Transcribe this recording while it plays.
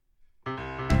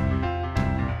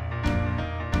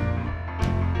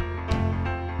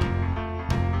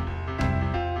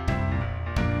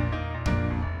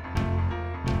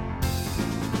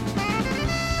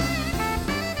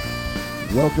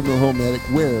Welcome to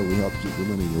HomeMedic, where we help keep your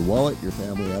money in your wallet, your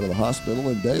family out of the hospital,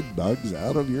 and bed bugs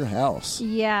out of your house.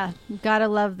 Yeah, gotta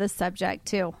love this subject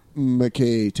too.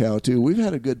 McKay Tao too. We've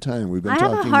had a good time. We've been I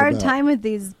talking have a hard about, time with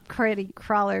these critter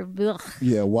crawler. Ugh.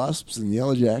 Yeah, wasps and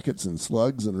yellow jackets and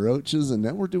slugs and roaches, and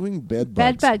now we're doing bed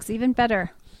bugs. Bed bugs, even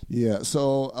better. Yeah.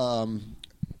 So,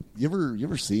 you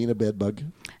ever seen a bed bug?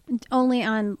 Only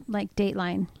on like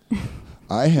Dateline.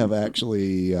 I have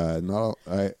actually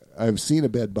I've seen a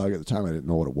bed bug at the time. I didn't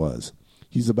know what it was.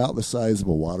 He's about the size of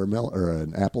a watermelon or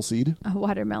an apple seed. A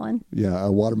watermelon. Yeah, a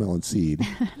watermelon seed.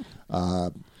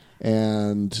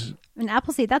 And an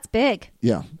apple seed, that's big.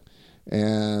 Yeah.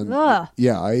 And Ugh.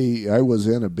 yeah, I was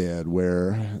in a bed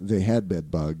where they had bed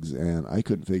bugs, and I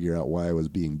couldn't figure out why I was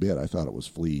being bit. I thought it was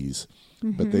fleas.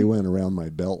 Mm-hmm. But they went around my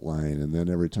belt line, and then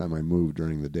every time I moved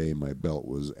during the day, my belt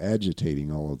was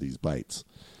agitating all of these bites.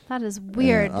 That is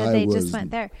weird that they just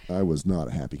went there. I was not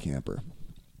a happy camper.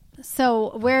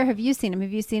 So where have you seen them?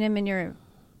 Have you seen them in your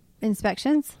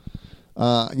inspections?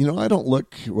 I don't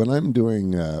look when I'm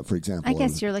doing, for example, I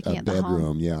guess you're looking at the bedroom.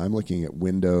 home. Yeah, I'm looking at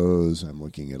windows. I'm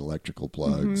looking at electrical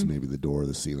plugs, maybe the door,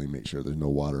 the ceiling, make sure there's no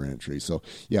water entry. So,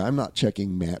 yeah, I'm not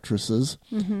checking mattresses.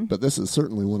 Mm-hmm. But this is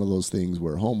certainly one of those things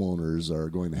where homeowners are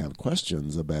going to have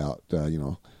questions about,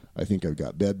 I think I've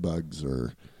got bed bugs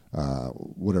or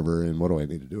whatever, and what do I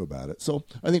need to do about it? So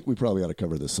I think we probably ought to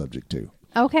cover this subject too.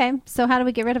 Okay, so how do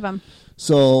we get rid of them?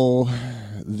 So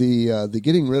the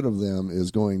getting rid of them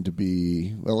is going to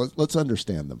be, well, let's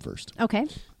understand them first. Okay.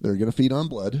 They're going to feed on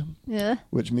blood,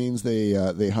 which means they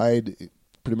hide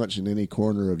pretty much in any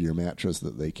corner of your mattress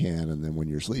that they can, and then when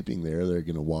you're sleeping there, they're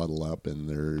going to waddle up and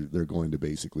they're going to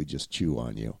basically just chew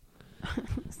on you.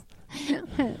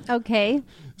 Okay.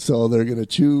 So they're going to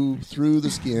chew through the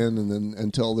skin and then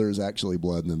until there's actually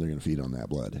blood, and then they're going to feed on that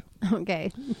blood. Okay.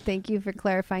 Thank you for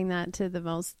clarifying that to the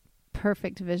most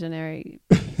perfect visionary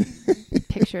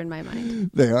picture in my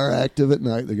mind. They are active at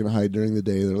night. They're going to hide during the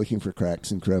day. They're looking for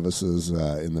cracks and crevices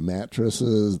in the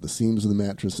mattresses, the seams of the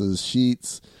mattresses,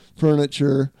 sheets,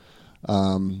 furniture.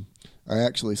 I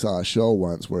actually saw a show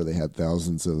once where they had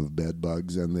thousands of bed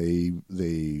bugs, and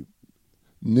they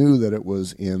knew that it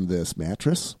was in this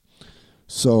mattress.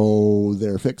 So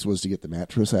their fix was to get the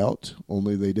mattress out,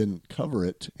 only they didn't cover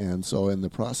it. And so in the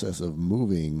process of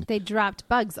moving, they dropped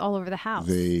bugs all over the house.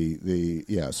 They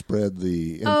spread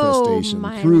the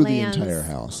infestation through the entire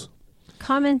house.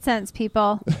 Common sense,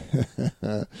 people.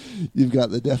 You've got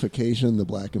the defecation, the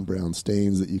black and brown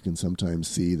stains that you can sometimes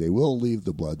see. They will leave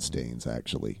the blood stains,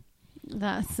 actually.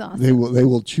 That's awesome. They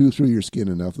will chew through your skin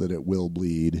enough that it will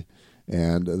bleed.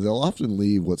 And they'll often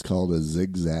leave what's called a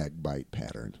zigzag bite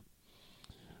pattern.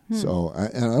 So, I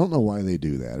don't know why they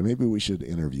do that. Maybe we should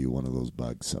interview one of those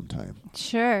bugs sometime.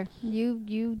 Sure,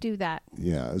 you do that.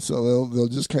 Yeah, so they'll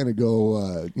just kind of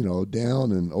go,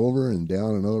 down and over and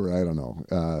down and over. I don't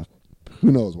know.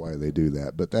 Who knows why they do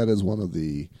that? But that is one of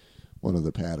the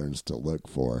patterns to look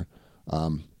for.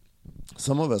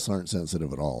 Some of us aren't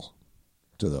sensitive at all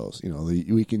to those.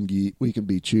 We can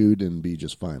be chewed and be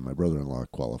just fine. My brother-in-law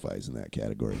qualifies in that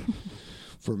category.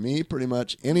 For me, pretty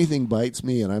much anything bites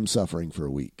me and I'm suffering for a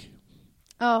week.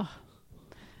 Oh,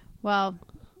 well,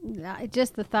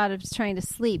 just the thought of trying to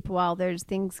sleep while there's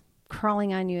things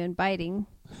crawling on you and biting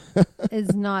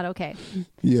is not okay.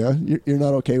 Yeah, you're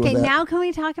not okay with that? Okay, now can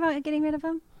we talk about getting rid of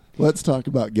them? Let's talk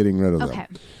about getting rid of them. Okay.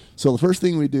 So the first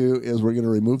thing we do is we're going to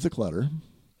remove the clutter.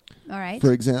 All right.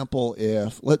 For example,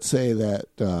 let's say that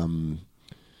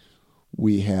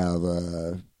we have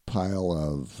a pile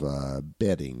of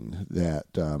bedding that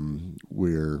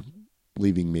we're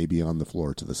leaving maybe on the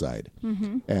floor to the side.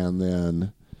 Mm-hmm. And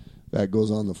then that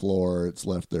goes on the floor. It's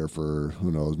left there for, who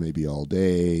knows, maybe all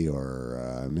day,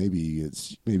 or maybe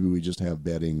we just have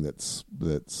bedding that's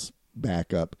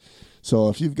back up. So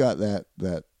if you've got that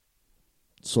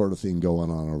sort of thing going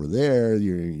on over there,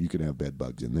 you can have bed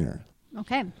bugs in there.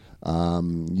 Okay.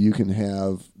 You can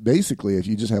have, basically, if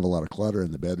you just have a lot of clutter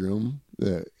in the bedroom,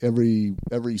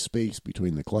 every space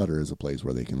between the clutter is a place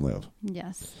where they can live.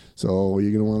 Yes. So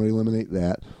you're going to want to eliminate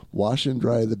that. Wash and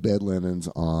dry the bed linens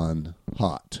on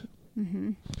hot.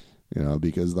 Mm-hmm.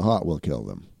 Because the hot will kill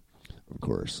them, of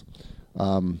course.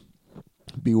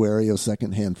 Be wary of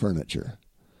secondhand furniture.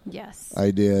 Yes.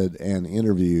 I did an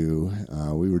interview.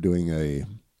 We were doing a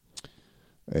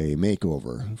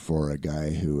makeover for a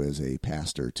guy who is a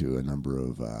pastor to a number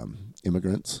of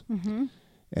immigrants. Mm-hmm.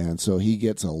 And so he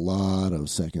gets a lot of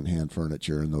secondhand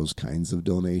furniture and those kinds of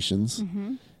donations.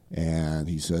 Mm-hmm. And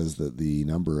he says that the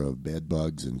number of bed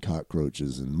bugs and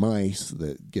cockroaches and mice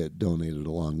that get donated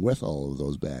along with all of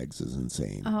those bags is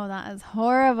insane. Oh, that is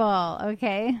horrible.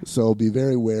 Okay. So be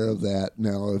very aware of that.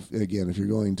 Now, if you're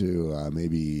going to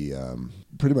maybe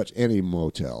pretty much any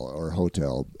motel or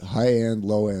hotel, high end,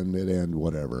 low end, mid end,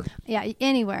 whatever. Yeah,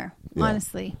 anywhere,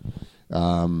 honestly.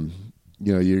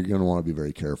 You're going to want to be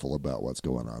very careful about what's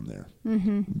going on there,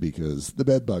 because the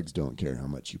bed bugs don't care how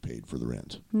much you paid for the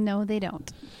rent. No, they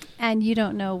don't. And you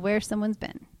don't know where someone's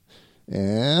been.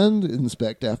 And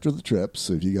inspect after the trip.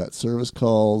 So if you got service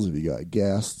calls, if you got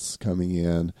guests coming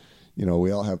in,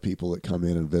 we all have people that come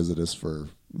in and visit us for,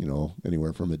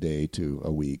 anywhere from a day to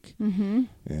a week. Mm-hmm.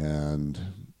 And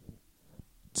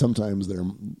sometimes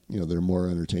they're more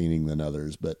entertaining than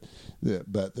others, but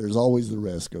there's always the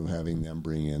risk of having them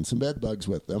bring in some bed bugs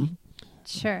with them.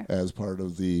 Sure. As part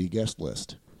of the guest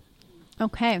list.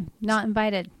 Okay. Not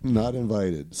invited. Not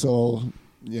invited. So,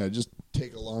 just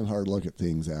take a long, hard look at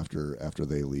things after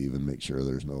they leave and make sure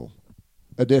there's no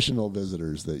additional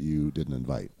visitors that you didn't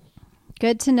invite.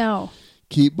 Good to know.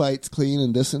 Keep bites clean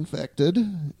and disinfected,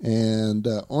 and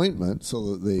ointment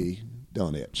so that they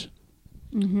don't itch.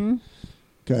 Mm-hmm.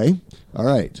 Okay. All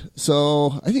right.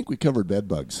 So I think we covered bed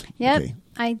bugs. Yep. Okay.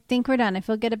 I think we're done. I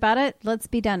feel good about it. Let's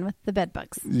be done with the bed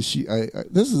bugs. This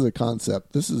is a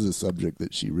concept. This is a subject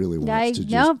that she really wants to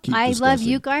just keep I discussing. love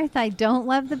you, Garth. I don't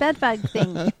love the bed bug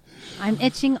thing. I'm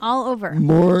itching all over.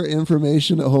 More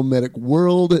information at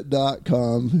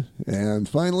HomeMedicWorld.com. And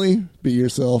finally, be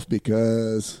yourself,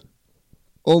 because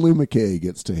only McKay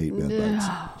gets to hate bed bugs.